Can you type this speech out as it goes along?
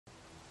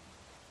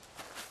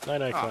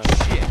Night-night, Oh,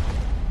 Clem. shit.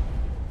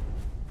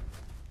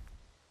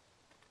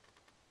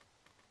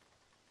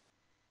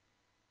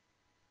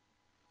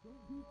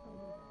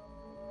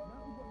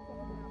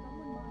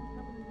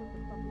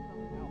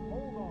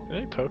 Are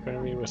they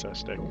poking me with a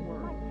stick?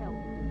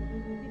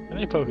 Are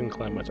they poking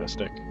Clem with a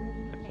stick?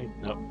 I think,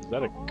 no. Is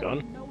that a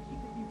gun?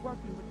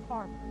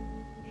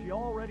 She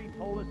already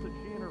told us that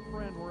she and her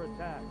friend were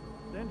attacked.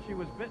 Then she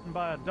was bitten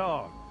by a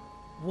dog.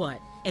 What?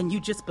 And you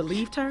just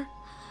believed her?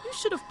 You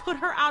should have put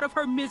her out of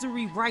her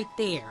misery right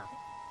there.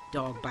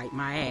 Dog bite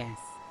my ass.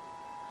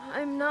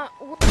 I'm not.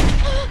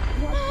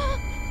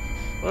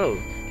 Whoa.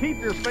 Keep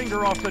your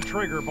finger off the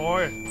trigger,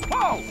 boy.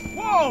 Whoa!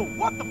 Whoa!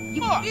 What the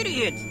You fuck?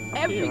 idiot!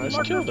 Every I just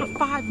lurker killed for him.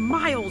 5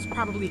 miles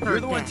probably heard You're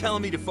the one that.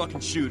 telling me to fucking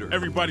shoot her.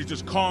 Everybody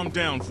just calm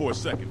down for a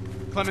second.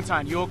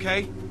 Clementine, you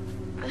okay?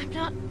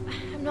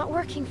 I'm not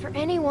working for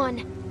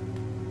anyone.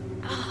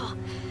 Oh,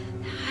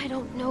 I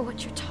don't know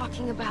what you're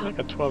talking about. Like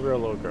a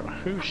 12-year-old little girl.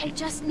 Who she I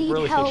just need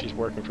really help. thinks she's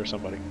working for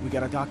somebody? We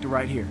got a doctor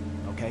right here,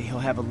 okay? He'll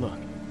have a look.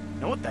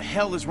 Now what the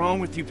hell is wrong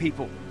with you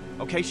people?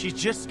 Okay, she's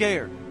just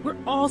scared. We're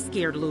all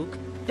scared, Luke.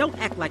 Don't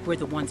act like we're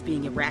the ones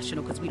being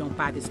irrational because we don't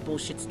buy this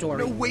bullshit story.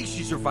 No way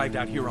she survived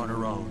out here on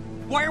her own.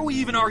 Why are we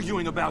even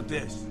arguing about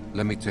this?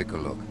 Let me take a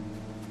look.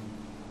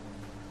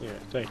 Yeah,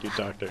 thank you,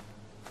 doctor.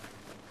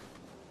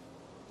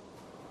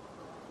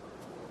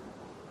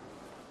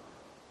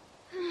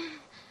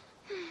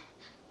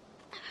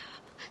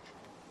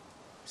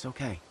 It's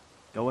okay.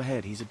 Go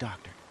ahead, he's a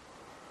doctor.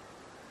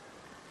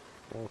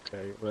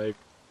 Okay, they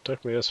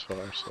took me this far,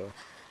 so...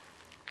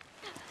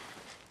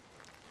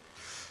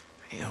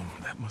 Damn,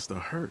 that must have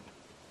hurt.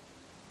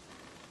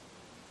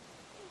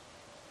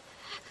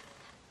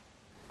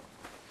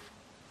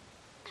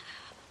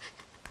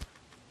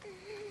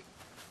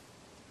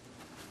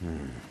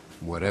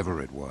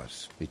 Whatever it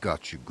was, it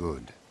got you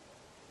good.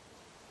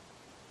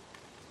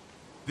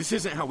 This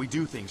isn't how we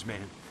do things,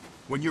 man.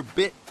 When you're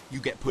bit, you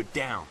get put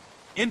down.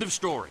 End of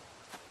story.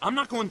 I'm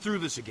not going through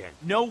this again.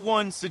 No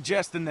one's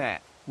suggesting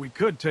that. We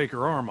could take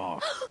her arm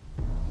off.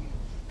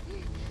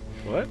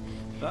 What?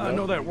 I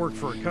know that worked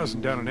for a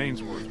cousin down in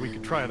Ainsworth. We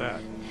could try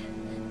that.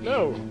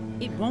 No!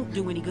 It won't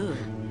do any good.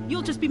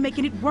 You'll just be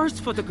making it worse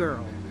for the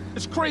girl.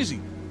 It's crazy.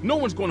 No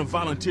one's going to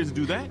volunteer to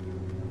do that.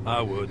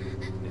 I would,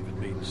 if it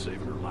means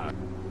saving her life.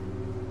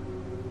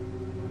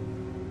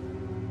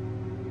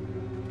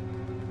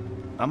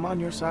 I'm on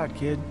your side,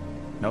 kid.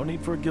 No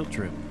need for a guilt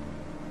trip.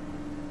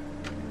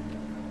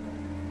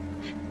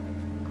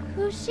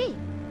 Who's she?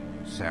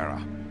 Sarah,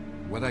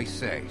 what I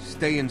say,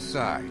 stay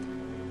inside.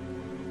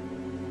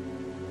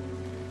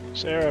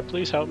 Sarah,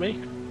 please help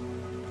me.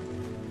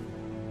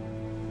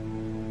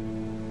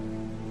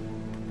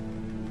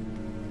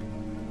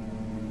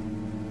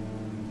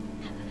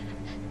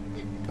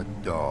 A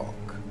dog.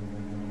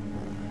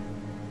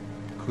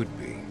 Could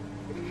be.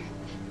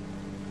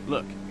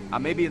 Look, I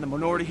may be in the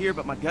minority here,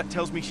 but my gut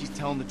tells me she's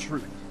telling the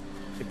truth.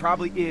 It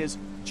probably is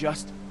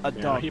just a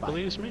Yeah, dog he bite.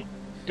 believes me.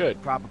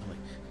 Good. Probably.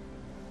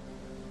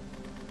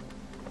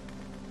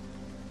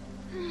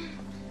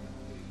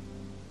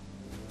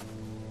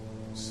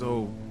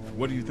 So,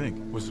 what do you think?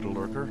 Was it a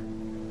lurker?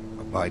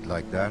 A bite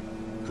like that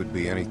could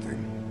be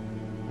anything.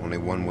 Only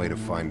one way to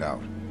find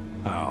out.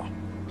 How?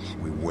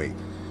 We wait.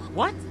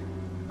 What?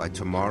 By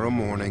tomorrow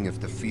morning, if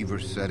the fever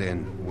set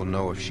in, we'll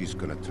know if she's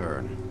gonna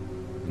turn.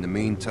 In the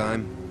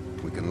meantime,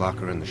 we can lock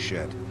her in the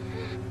shed.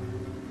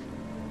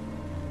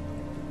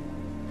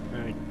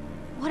 I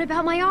What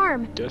about my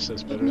arm? guess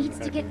that's better It needs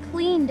than to get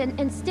cleaned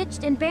and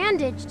stitched and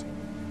bandaged.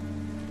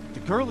 The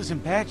girl is in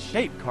bad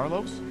shape,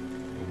 Carlos.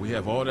 We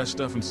have all that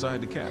stuff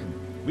inside the cabin.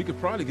 We could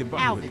probably get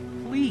by with it.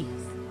 Alvin,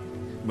 please.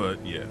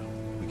 But yeah,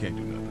 we can't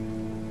do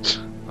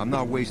nothing. I'm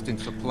not wasting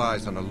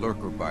supplies on a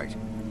lurker bite.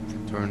 If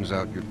it turns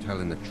out you're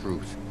telling the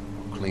truth,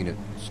 I'll clean it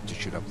and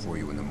stitch it up for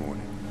you in the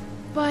morning.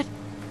 But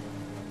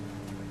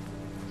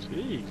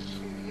Jeez.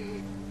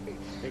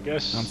 I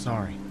guess... I'm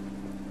sorry.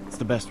 It's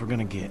the best we're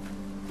gonna get.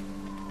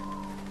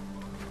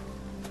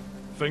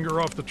 Finger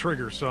off the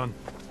trigger, son.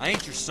 I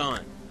ain't your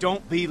son.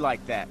 Don't be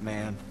like that,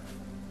 man.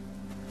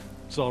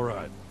 It's all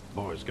right.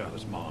 Boy's got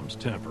his mom's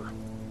temper.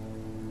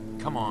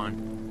 Come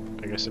on.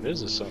 I guess it is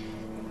his son.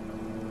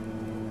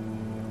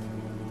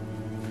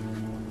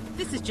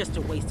 This is just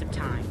a waste of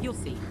time. You'll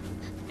see.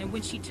 And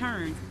when she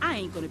turns, I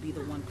ain't gonna be the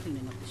one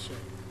cleaning up the shed.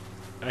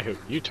 I hope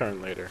you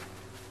turn later.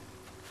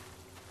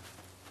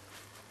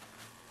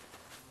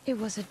 it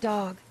was a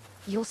dog.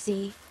 You'll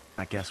see.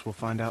 I guess we'll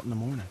find out in the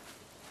morning.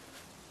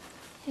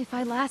 If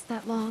I last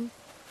that long,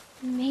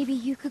 maybe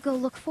you could go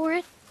look for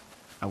it?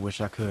 I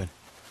wish I could.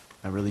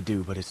 I really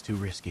do, but it's too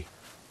risky.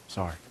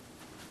 Sorry.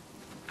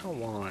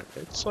 Come on,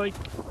 it's like...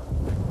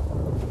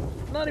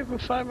 not even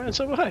 5 minutes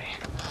away.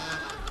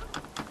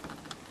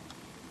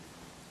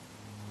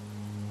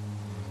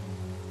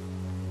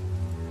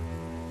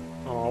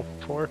 Oh,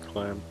 poor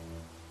Clem.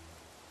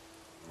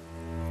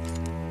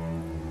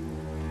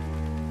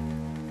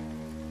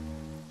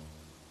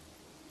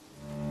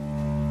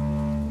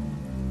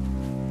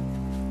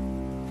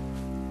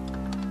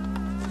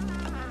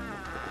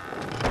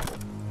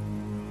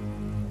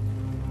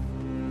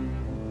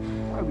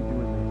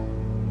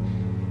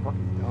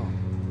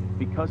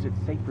 because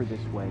it's safer this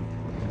way,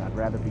 but I'd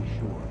rather be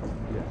sure.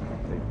 Yeah,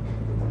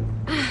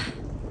 safer.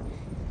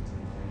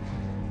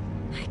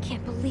 I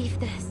can't believe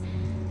this.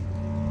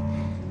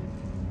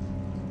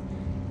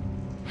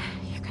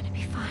 You're gonna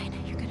be fine.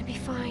 You're gonna be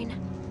fine.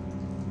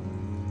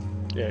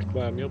 Yeah,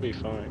 Clem, you'll be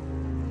fine.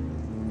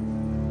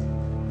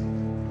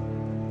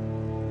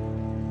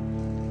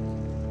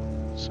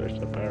 Search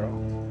the barrel.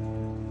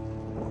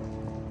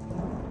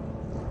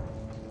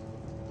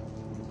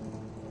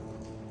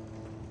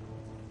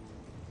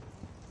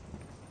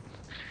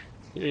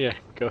 Yeah,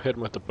 go hit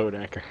him with the boat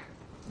anchor.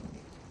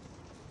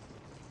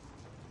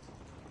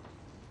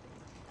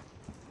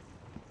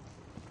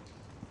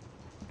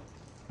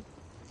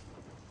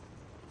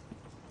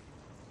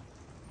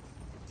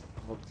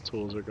 All the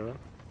tools are gone.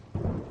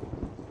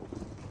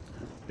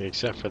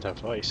 Except for that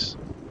vice.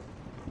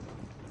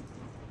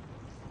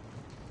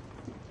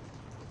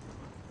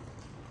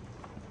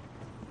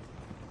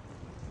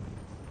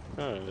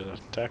 Oh, there's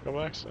a tackle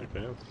box?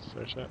 Okay, let's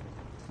search that.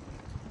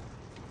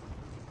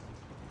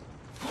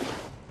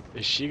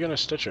 Is she gonna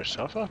stitch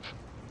herself up?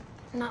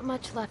 Not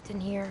much left in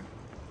here.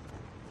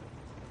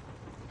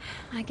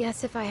 I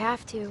guess if I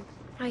have to,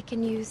 I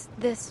can use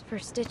this for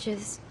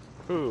stitches.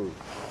 Ooh.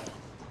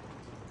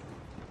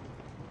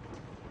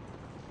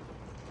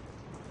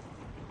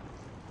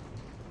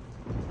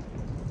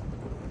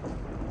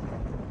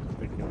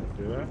 Think you want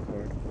to do that?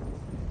 Or...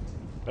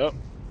 Oh,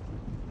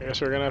 I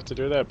guess we're gonna have to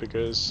do that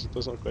because it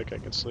doesn't look like I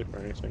can sleep or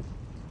anything.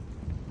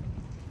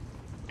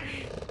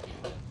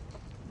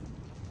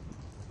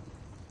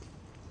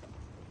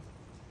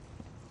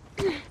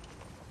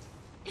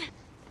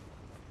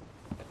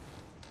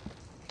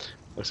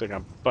 Looks like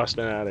I'm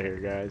busting out of here,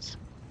 guys.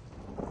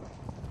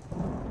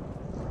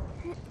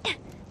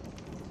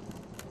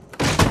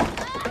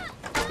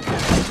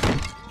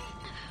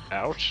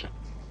 Ouch.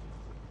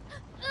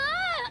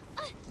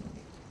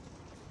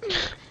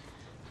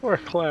 Poor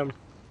Clem.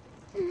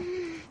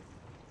 Can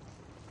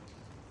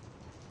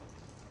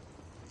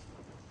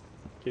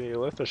you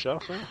lift the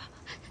shelf now?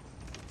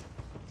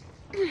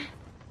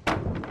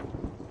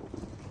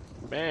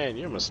 Man,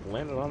 you almost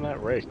landed on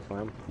that rake,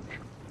 Clem.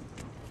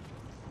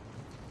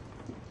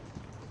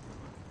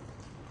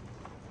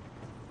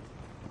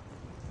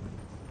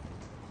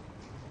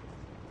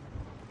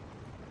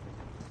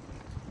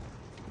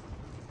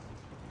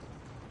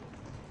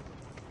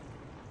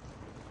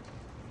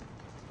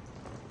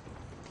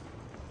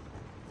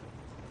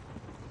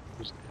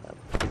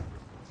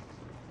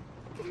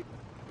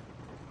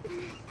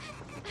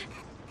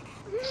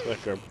 Looks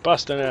like we're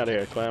busting out of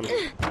here, Clem.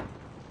 Is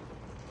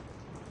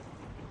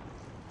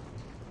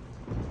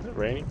it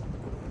raining?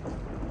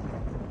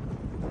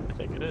 I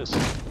think it is.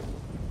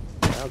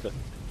 Found it.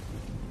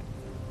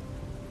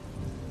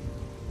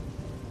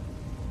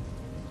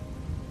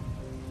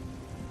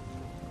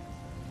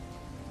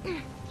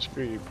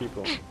 Screw you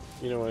people.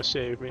 You don't want to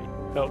save me?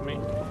 Help me?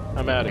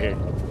 I'm out of here.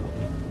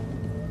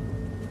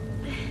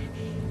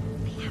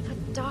 They have a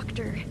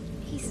doctor.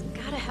 He's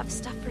gotta have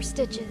stuff for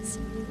stitches.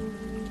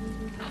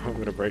 I'm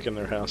gonna break in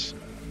their house.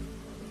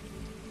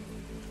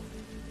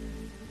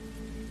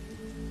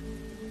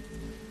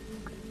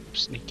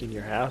 Sneak in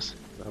your house?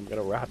 I'm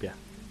gonna rob you. I'm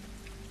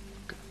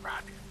gonna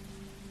rob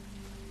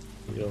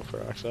you. Heal for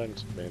oxide and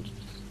some bandages.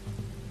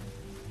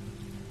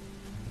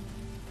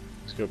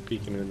 Let's go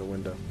peeking in the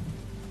window.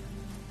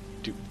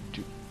 Do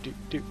do do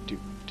do do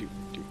do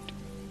do do.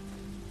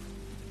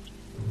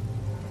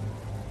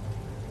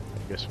 I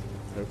guess we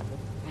open it.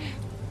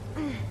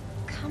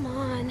 Come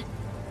on.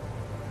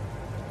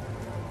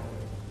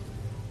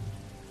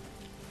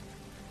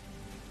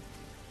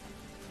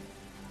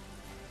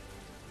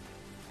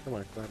 Come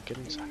on, Clem, get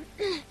inside.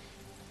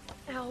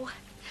 Ow.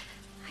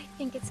 I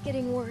think it's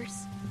getting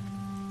worse.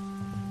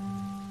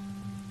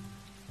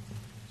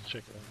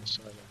 Check it on the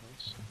side of the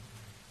house.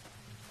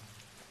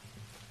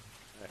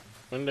 Alright,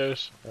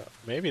 windows.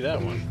 Maybe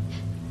that one.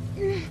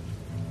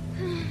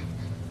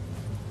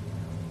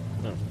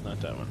 No, not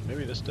that one.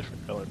 Maybe this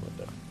different colored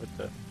window with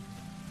the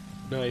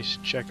nice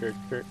checkered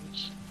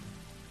curtains.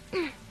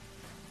 Nope.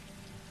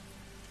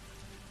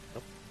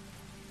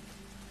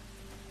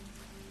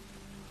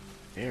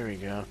 There we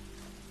go.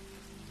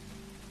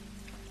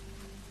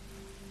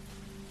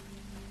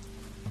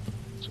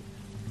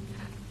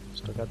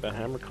 Still got that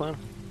hammer, Clem?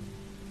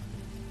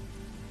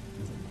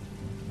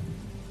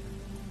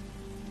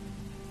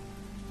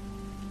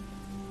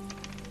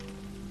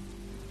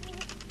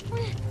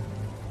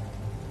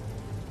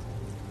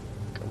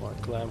 Come on,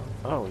 Clem.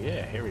 Oh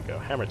yeah, here we go.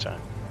 Hammer time.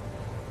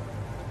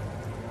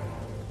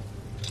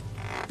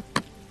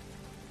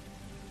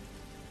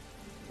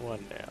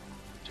 One nail.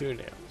 Two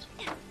nails.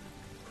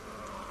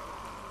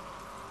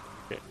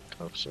 Getting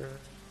closer.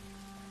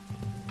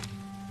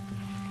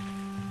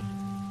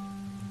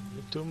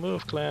 Need to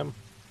move, Clem.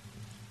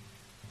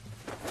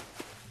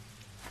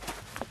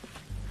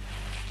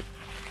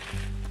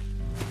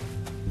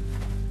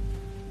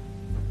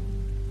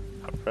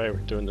 Alright, we're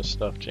doing this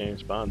stuff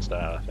James Bond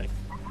style, I think.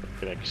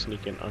 We're gonna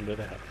sneak in under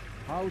that.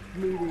 House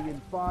meeting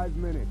in 5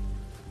 minutes.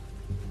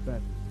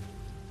 That's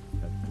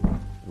cool.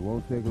 It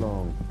won't take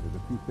long. There's a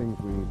few things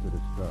we need to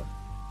discuss.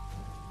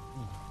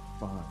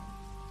 Fine.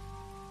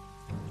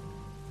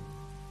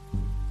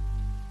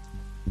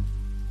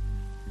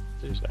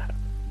 There's that.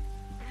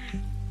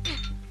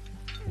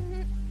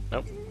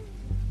 Nope.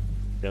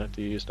 Gonna have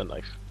to use the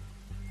knife.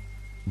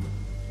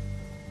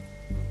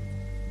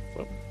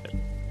 Whoop.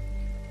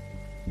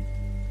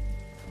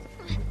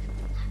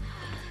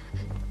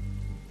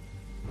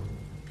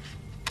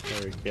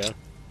 There we go.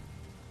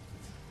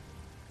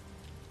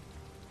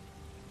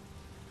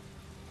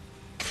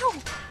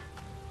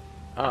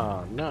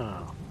 Oh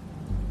no.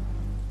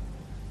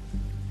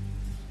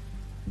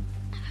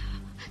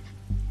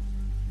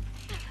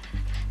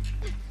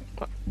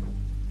 What?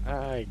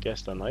 I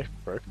guess the knife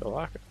broke the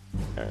locker.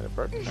 It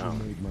broke down.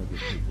 Made my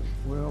decision.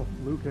 Well,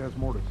 Luke has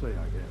more to say,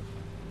 I guess.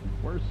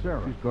 Where's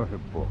Sarah? She's got her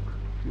book.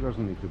 She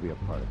doesn't need to be a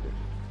part of this.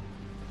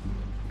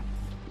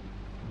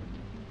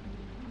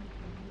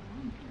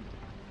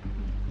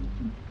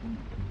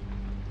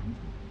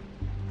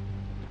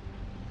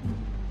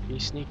 Be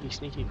sneaky,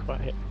 sneaky,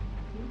 quiet.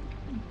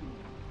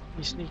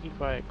 Be sneaky,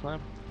 quiet,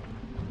 Clem.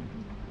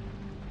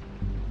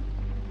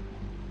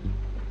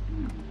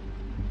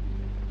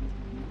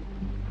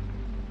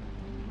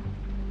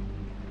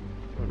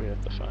 What do we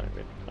have to find?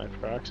 We have to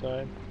find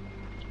peroxide.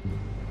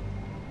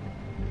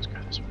 Let's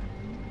go this way.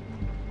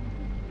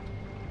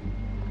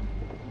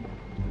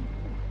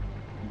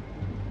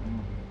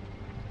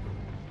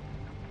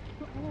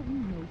 For all we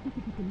know, she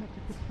could be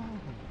connected to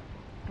Father.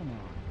 Come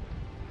on.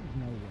 There's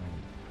no way.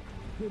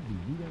 Could be,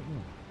 we don't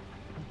know.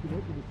 She's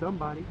connected to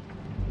somebody.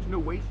 There's no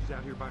way she's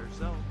out here by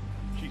herself.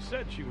 She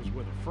said she was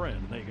with a friend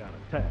and they got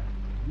attacked.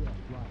 Yeah,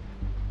 right.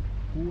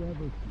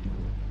 Whoever she is,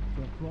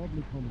 they'll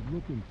probably come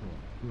looking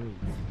for her.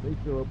 They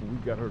show up and we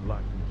got her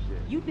locked in the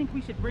shed. You think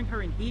we should bring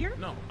her in here?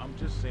 No, I'm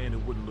just saying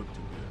it wouldn't look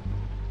too good.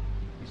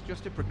 It's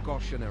just a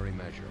precautionary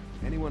measure.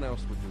 Anyone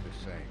else would do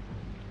the same.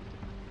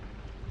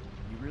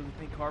 You really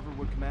think Carver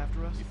would come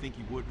after us? You think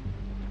he wouldn't?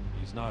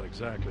 He's not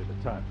exactly the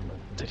type to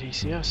let. Did he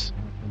see us?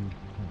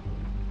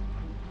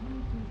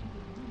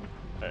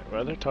 Alright,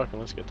 while they're talking,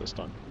 let's get this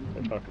done.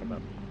 They're talking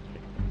about me.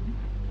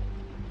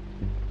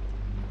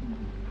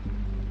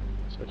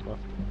 So it's nothing.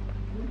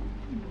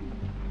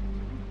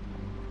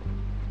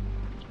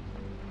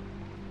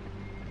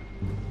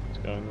 Let's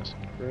go in this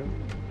room.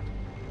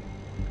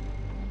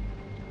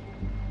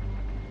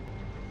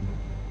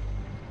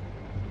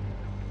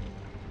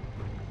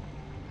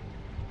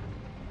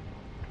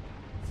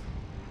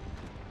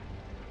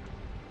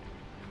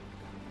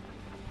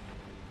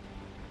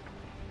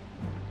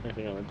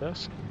 Anything on the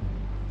desk?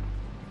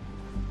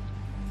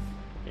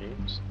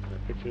 Names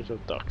and pictures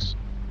of ducks.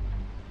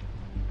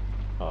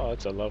 Oh,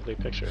 it's a lovely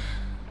picture.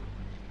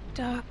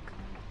 Doc.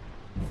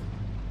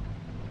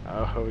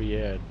 Oh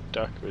yeah,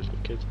 Duck was the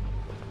kid's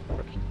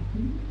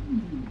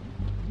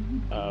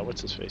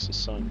what's his face? His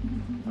son.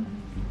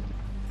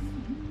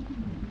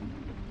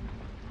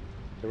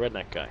 The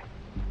redneck guy.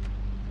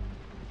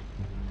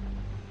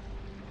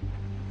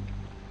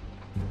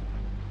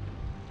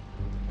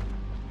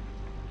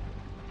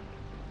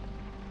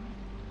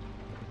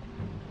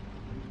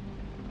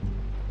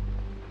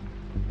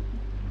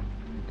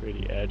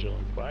 Pretty agile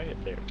and quiet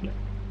there, Clint.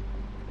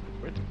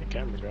 Where did the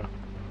camera go?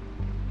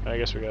 I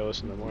guess we gotta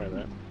listen to more of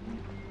that.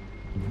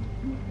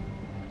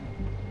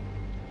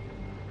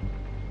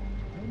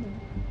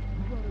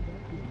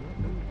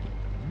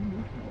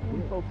 What are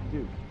you supposed to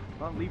do?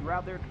 Well, leave her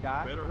out there to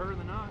die? Better her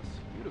than us.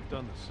 You'd have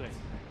done the same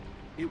thing.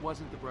 It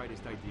wasn't the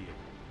brightest idea.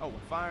 Oh, well,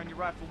 firing your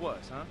rifle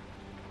was, huh?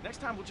 Next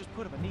time we'll just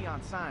put up a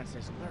neon sign that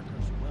says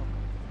lurkers welcome.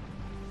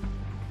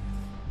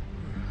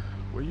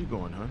 Where you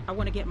going, huh? I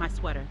want to get my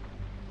sweater.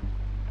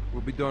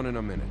 We'll be done in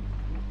a minute.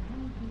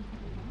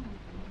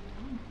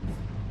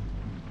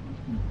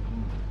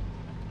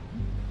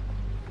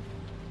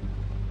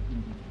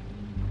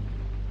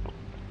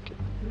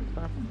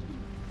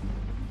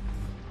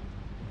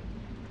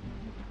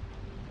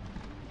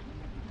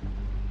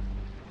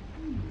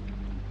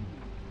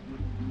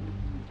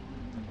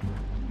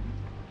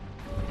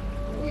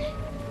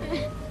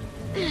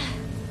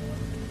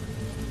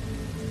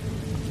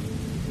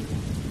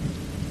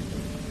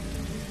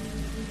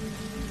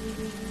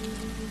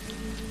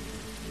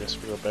 Guess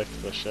we go back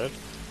to the shed.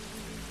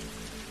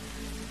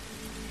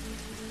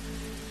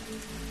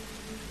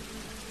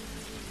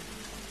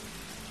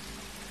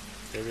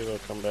 Maybe they'll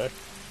come back.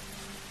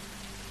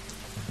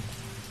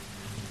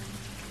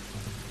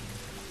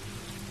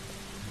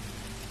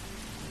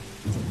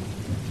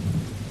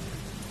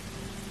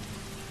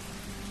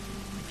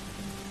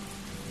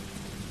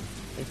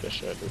 I think the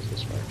shed is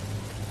this way.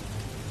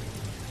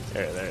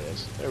 There it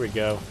is. There we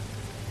go.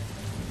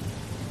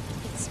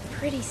 It's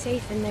pretty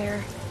safe in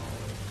there.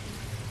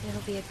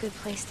 It'll be a good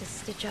place to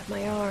stitch up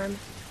my arm.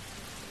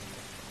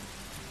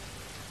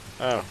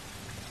 Oh,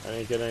 I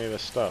didn't get any of the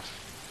stuff.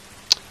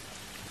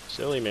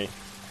 Silly me.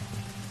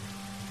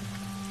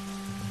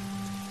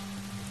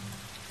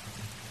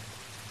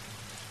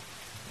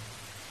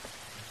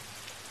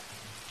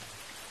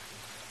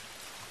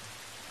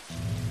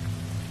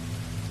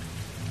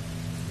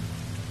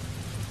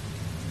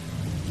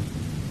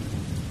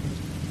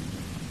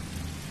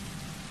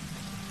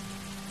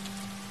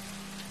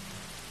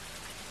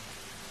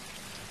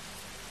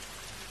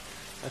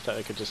 thought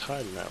I could just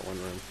hide in that one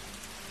room.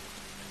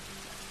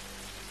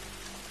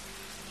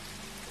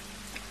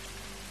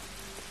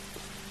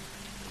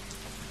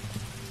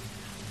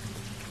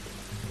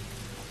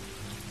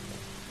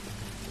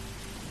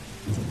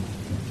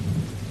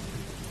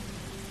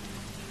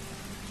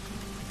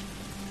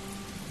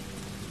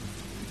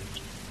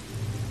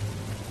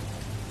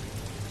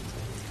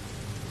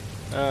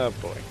 Oh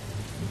boy.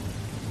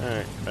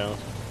 Alright, well,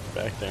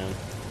 back down.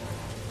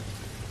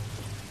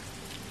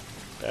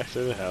 Back to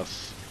the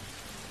house.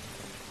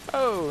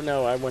 Oh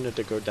no, I wanted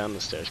to go down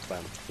the stairs,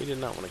 Clem. You did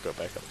not want to go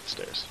back up the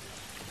stairs.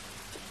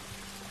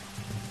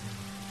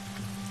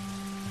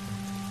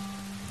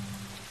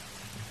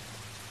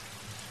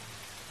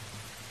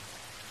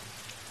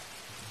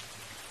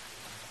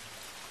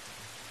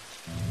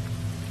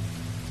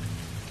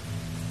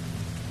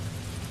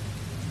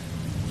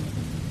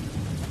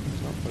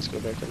 Well, let's go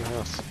back in the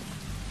house.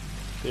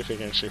 See if we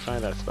can actually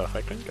find that stuff.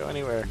 I couldn't go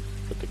anywhere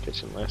but the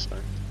kitchen last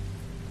time.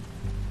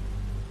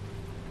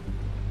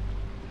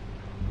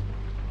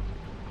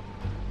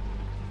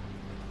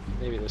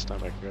 Maybe this time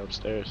I can go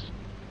upstairs.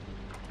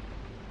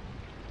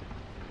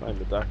 Find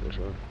the doctor's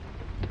room.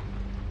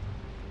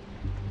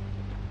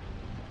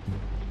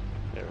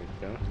 There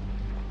we go.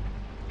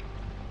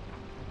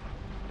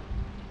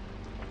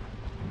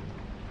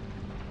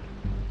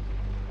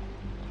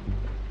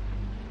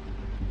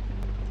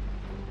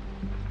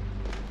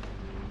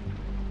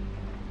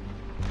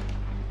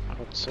 Oh,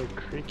 it's so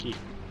creaky.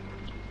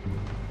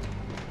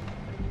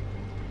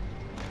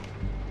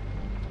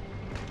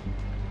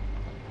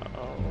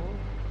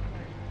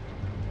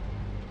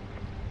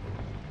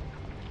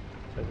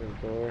 Bedroom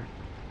door.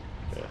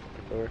 Yeah,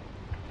 the door.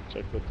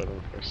 Check the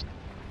bedroom first.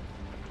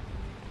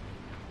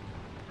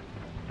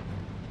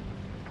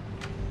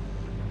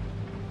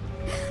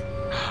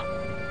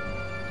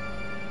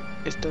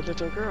 It's the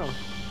little girl.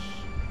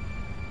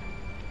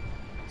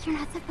 You're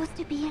not supposed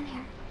to be in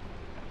here.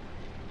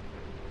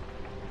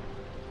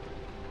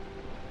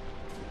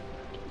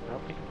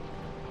 Help me.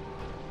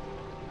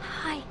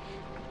 Hi.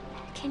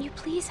 Can you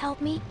please help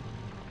me?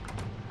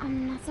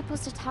 I'm not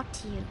supposed to talk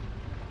to you.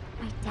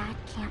 My dad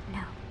can't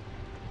know.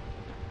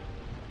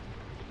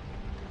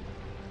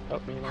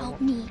 Help me. Help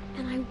me,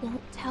 and I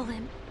won't tell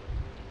him.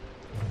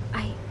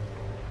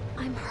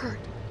 I'm hurt.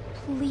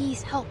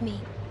 Please help me.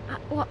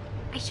 Well,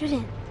 I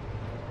shouldn't.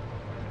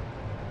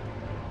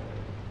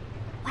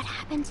 What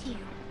happened to you?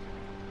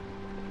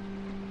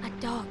 A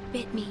dog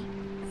bit me.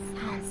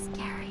 Sounds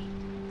scary.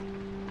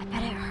 I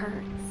bet it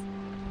hurts.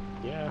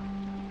 Yeah.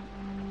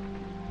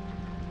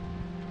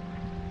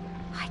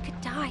 I could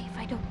die if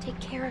I don't take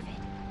care of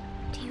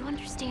it. Do you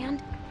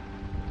understand?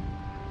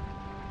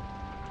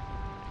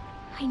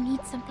 I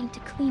need something to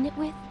clean it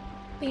with,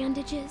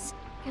 bandages,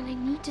 and I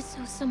need to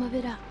sew some of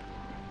it up.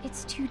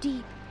 It's too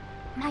deep.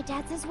 My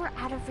dad says we're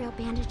out of real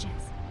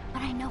bandages,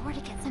 but I know where to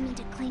get something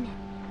to clean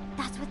it.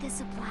 That's what this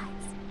supplies.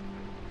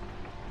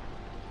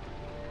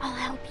 I'll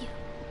help you.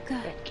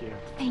 Good. Thank you.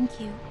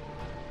 Thank you.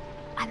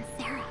 I'm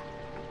Sarah.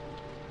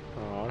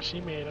 Oh,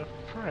 she made a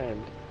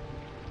friend.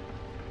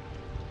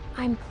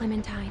 I'm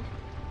Clementine.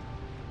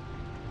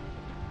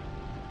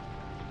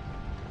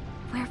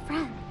 We're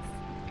friends,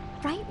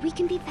 right? We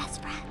can be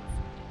best friends.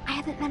 I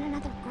haven't met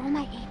another girl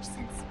my age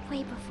since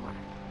way before.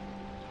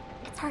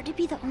 It's hard to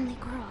be the only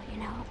girl, you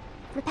know?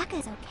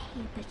 Rebecca's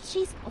okay, but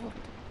she's old.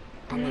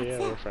 And Yeah,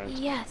 that's we're it. friends.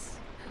 Yes,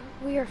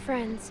 we are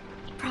friends.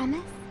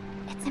 Promise?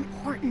 It's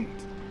important.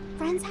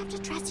 Friends have to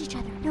trust each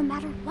other, no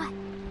matter what.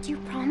 Do you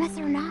promise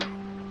or not?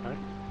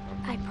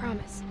 I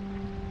promise.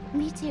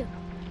 Me too.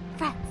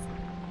 Friends.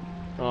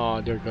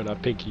 Oh, they're gonna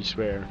pinky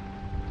swear.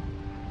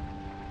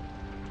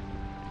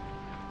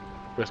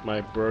 With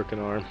my broken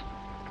arm.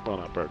 Well,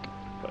 not broken,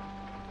 but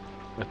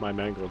with my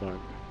mangled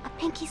arm. A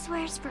pinky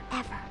swears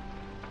forever.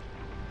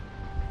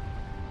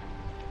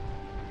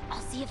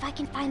 I'll see if I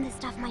can find the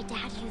stuff my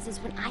dad uses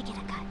when I get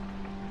a cut.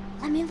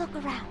 Let me look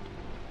around.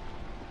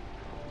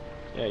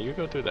 Yeah, you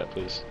go through that,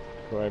 please.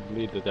 Or I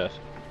bleed to death.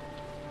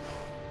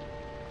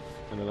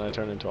 And then I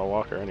turn into a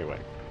walker anyway.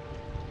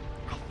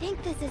 I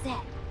think this is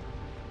it.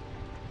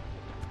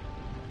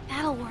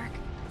 That'll work.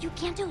 You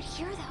can't do it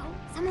here, though.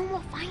 Someone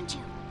will find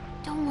you.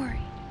 Don't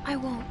worry. I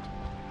won't.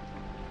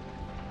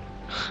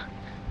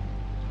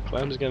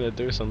 Clem's gonna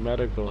do some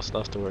medical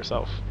stuff to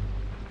herself.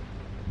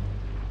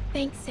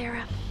 Thanks,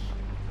 Sarah.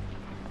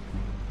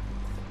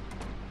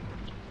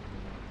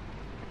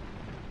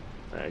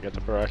 Alright, I got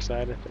the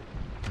peroxide, I think.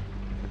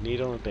 A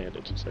needle and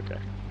bandages, okay.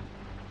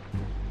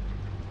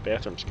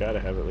 Bathroom's gotta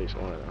have at least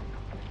one of them.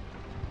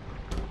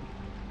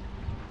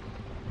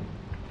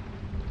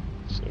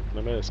 So,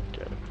 the medicine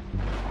cabinet.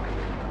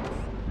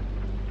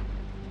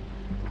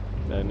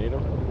 That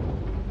needle?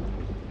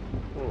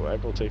 Oh, I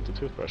will take the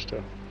toothbrush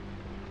too.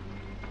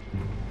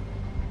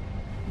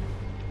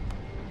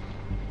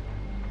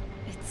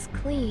 It's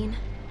clean.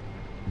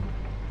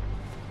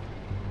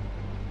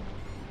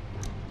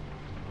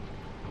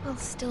 I'll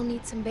still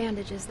need some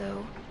bandages,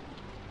 though.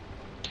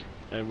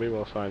 And we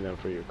will find them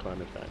for you,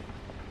 Clementine.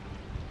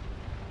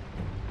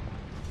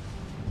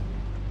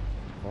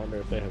 I wonder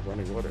if they have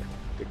running water.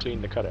 to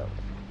clean the cutout.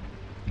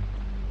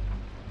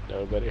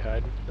 Nobody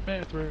hiding in the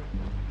bathroom.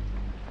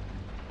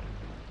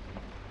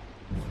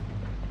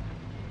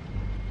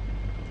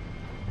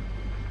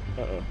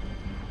 Uh-oh.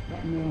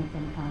 That man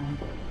sometimes.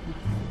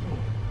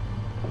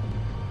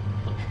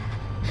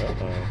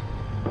 Uh-oh.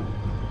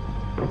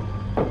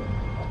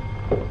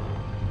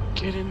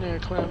 Get in there,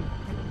 Clem.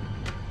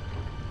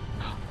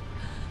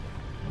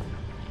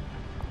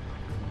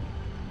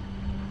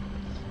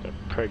 A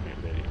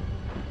pregnant lady.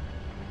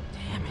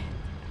 Damn it.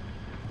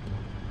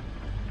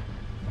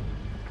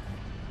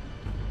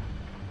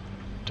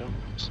 Don't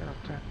stop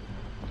that.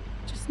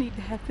 Just need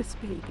to have this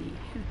baby.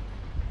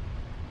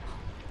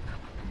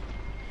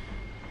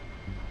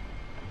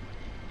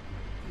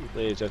 These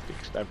ladies have to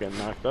stop getting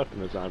knocked up in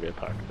the zombie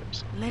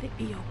apocalypse. Let it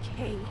be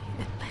okay.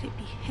 Let it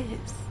be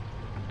his.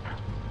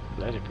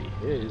 Let it be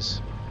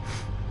his.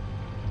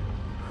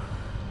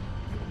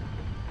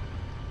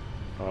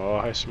 Oh,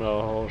 I smell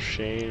a whole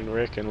Shane,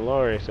 Rick, and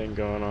Laurie thing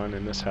going on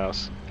in this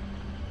house.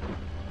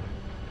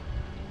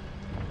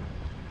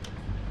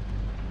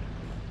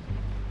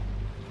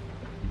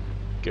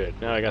 Good.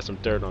 Now I got some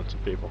dirt on some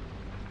people.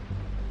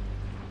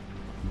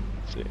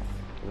 Let's see.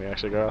 Can we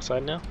actually go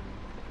outside now?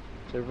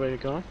 Is everybody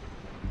gone?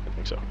 I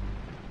think so.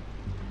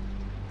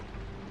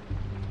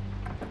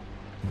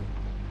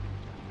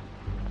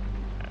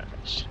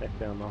 Check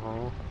down the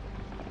hall.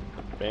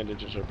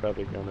 Bandages are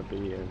probably going to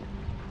be in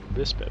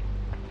this bed.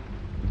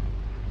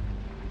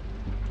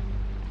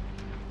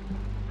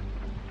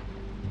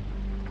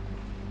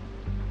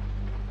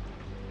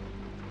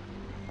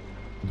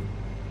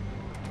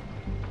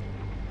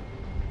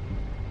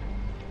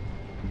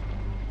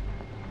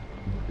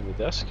 In the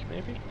desk,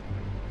 maybe?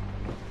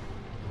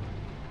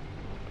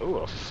 Ooh,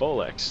 a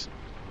Folex.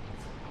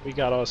 We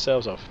got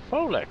ourselves a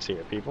Folex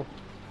here, people.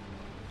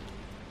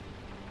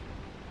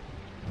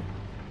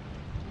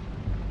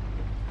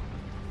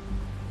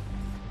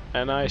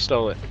 And I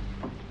stole it.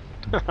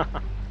 Check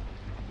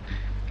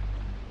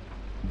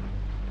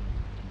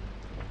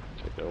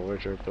the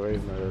wardrobe door,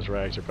 even though those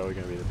rags are probably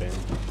going to be the band.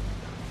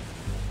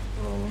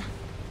 Oh.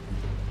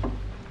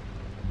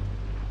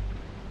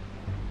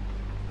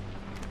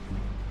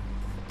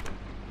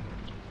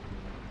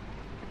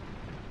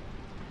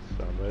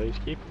 Somebody's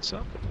keeping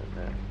something in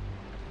there.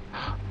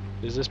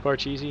 Is this part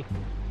cheesy?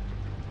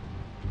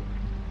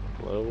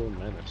 Global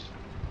menace.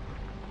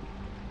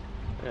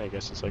 Yeah, I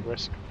guess it's like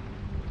rescue.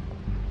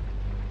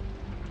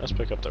 Let's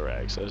pick up the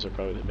rags. Those are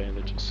probably the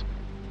bandages.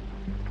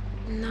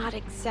 Not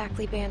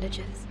exactly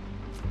bandages,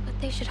 but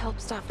they should help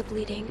stop the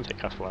bleeding. They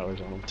got flowers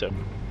on them too.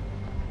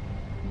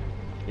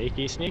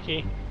 Sneaky,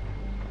 sneaky.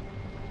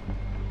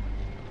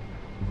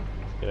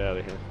 Let's get out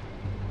of here.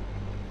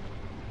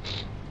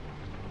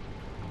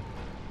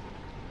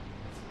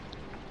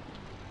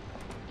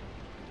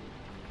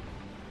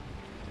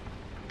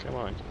 Come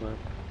on, come on.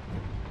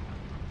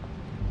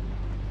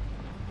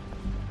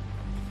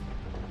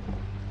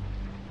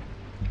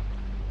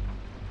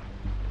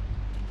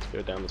 Let's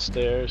go down the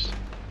stairs.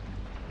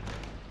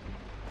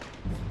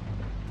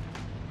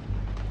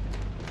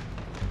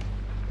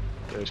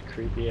 Those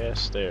creepy ass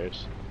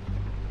stairs.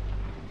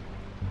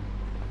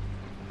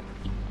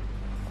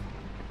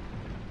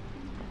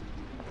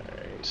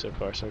 Alright, so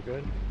far so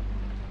good.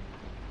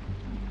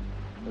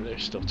 Oh, they're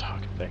still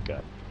talking, thank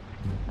God.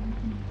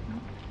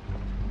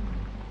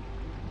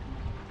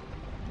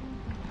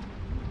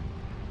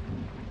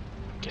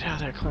 Get out of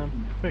there,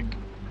 Clem, quick.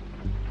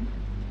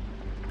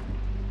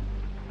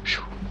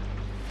 Phew.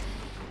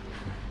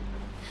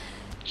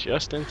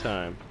 Just in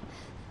time.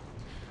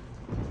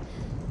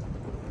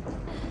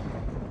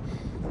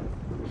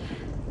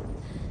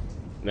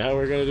 Now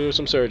we're gonna do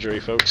some surgery,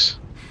 folks.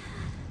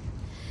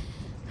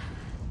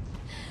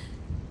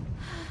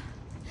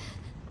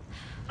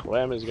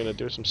 Clem is gonna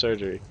do some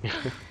surgery.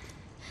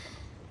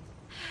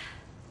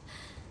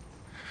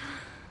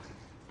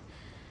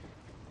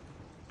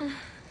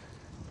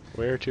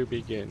 Where to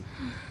begin?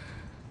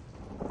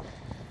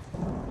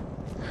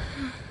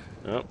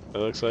 Oh, it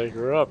looks like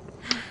we're up.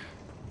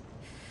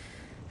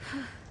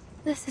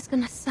 This is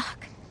gonna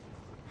suck.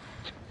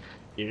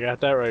 You got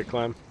that right,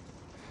 Clem.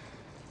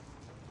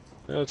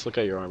 Let's look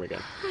at your arm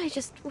again. I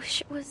just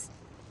wish it was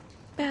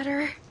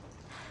better.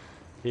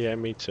 Yeah,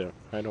 me too.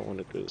 I don't want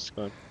to do this,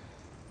 Clem.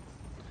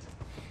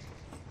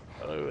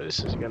 Oh,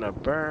 this is gonna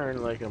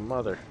burn like a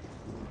mother.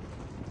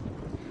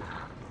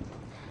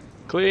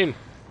 Clean!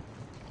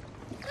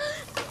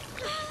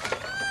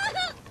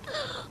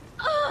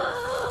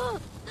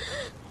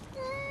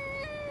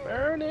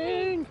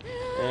 Burning!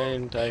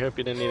 And I hope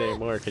you didn't need any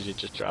more because you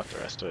just dropped the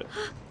rest of it.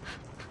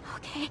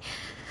 Okay.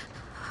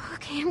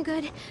 Okay, I'm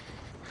good.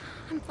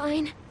 I'm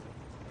fine.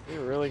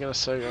 You're really gonna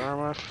sew your arm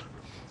off?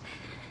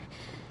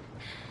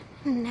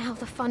 Now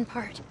the fun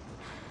part.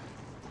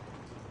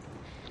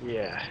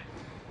 Yeah,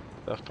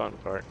 the fun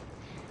part.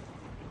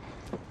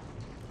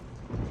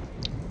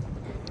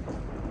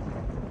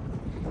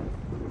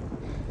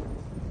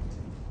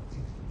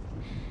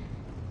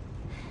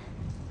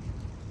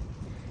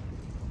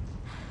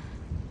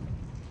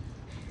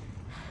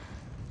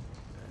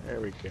 There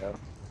we go.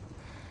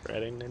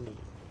 Spreading the need.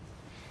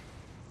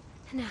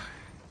 No.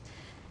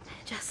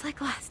 Just like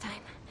last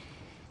time.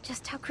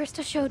 Just how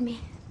Krista showed me.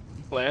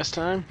 Last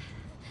time?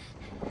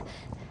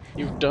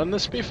 You've done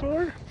this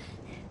before?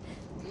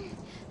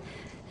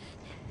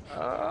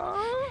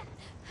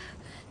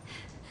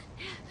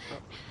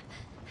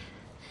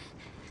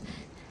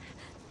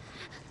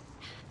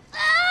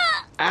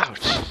 Ouch!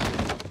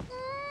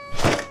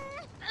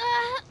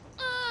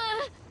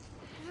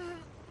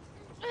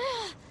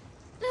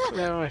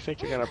 Now I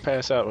think you're gonna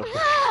pass out with me.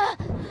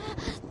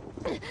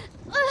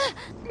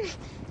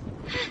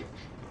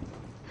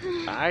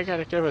 I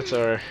gotta give it to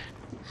her.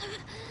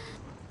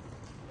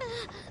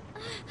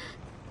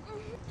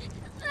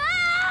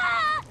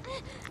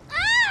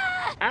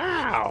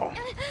 Ow!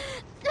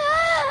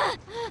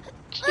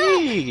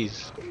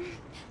 Jeez!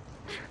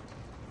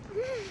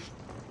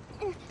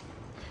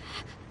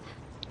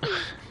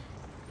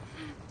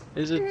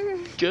 Is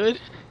it good?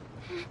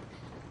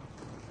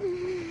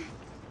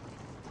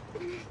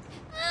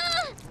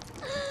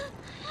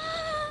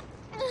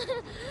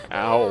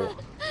 Ow.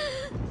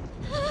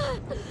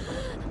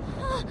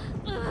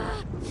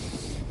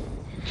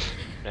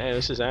 Man,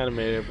 this is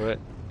animated, but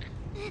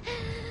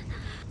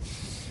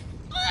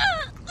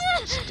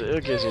still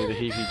gives me the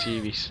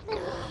heebie-jeebies.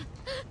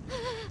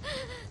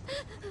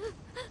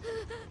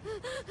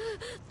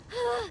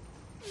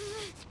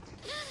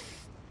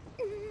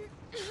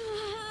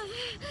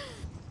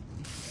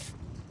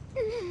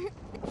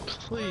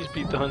 Please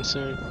be done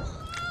soon.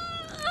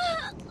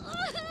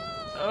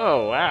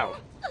 Oh, wow.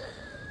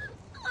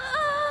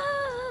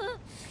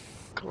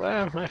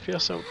 Clem, I feel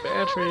so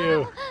bad for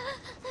you.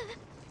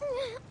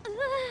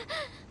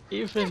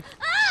 You've been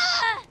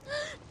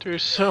through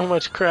so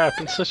much crap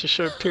in such a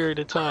short period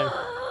of time.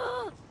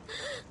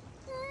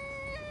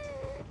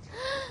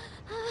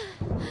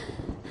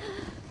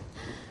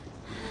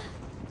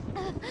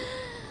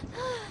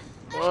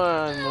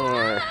 One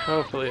more.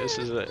 Hopefully this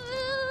is it.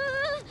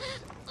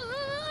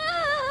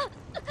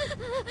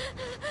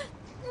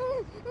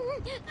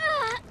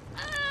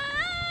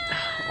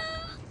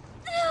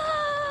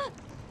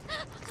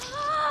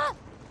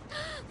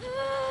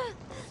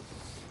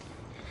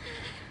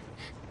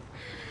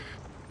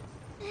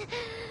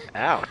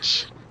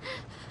 Ouch.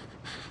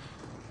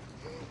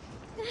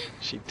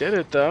 She did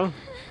it though.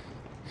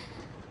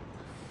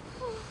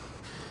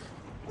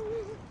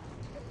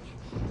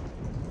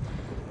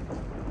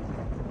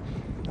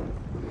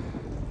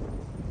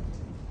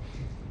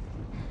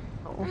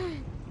 Oh.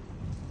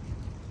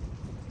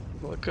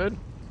 Look good?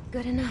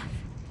 Good enough.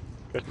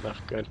 Good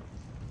enough, good.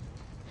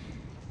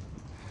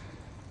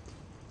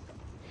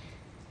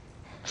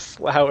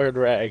 Flowered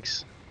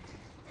rags.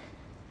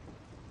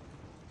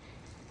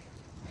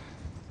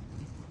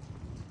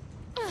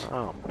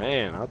 Oh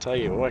man, I'll tell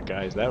you what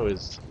guys, that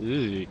was...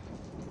 Ugh.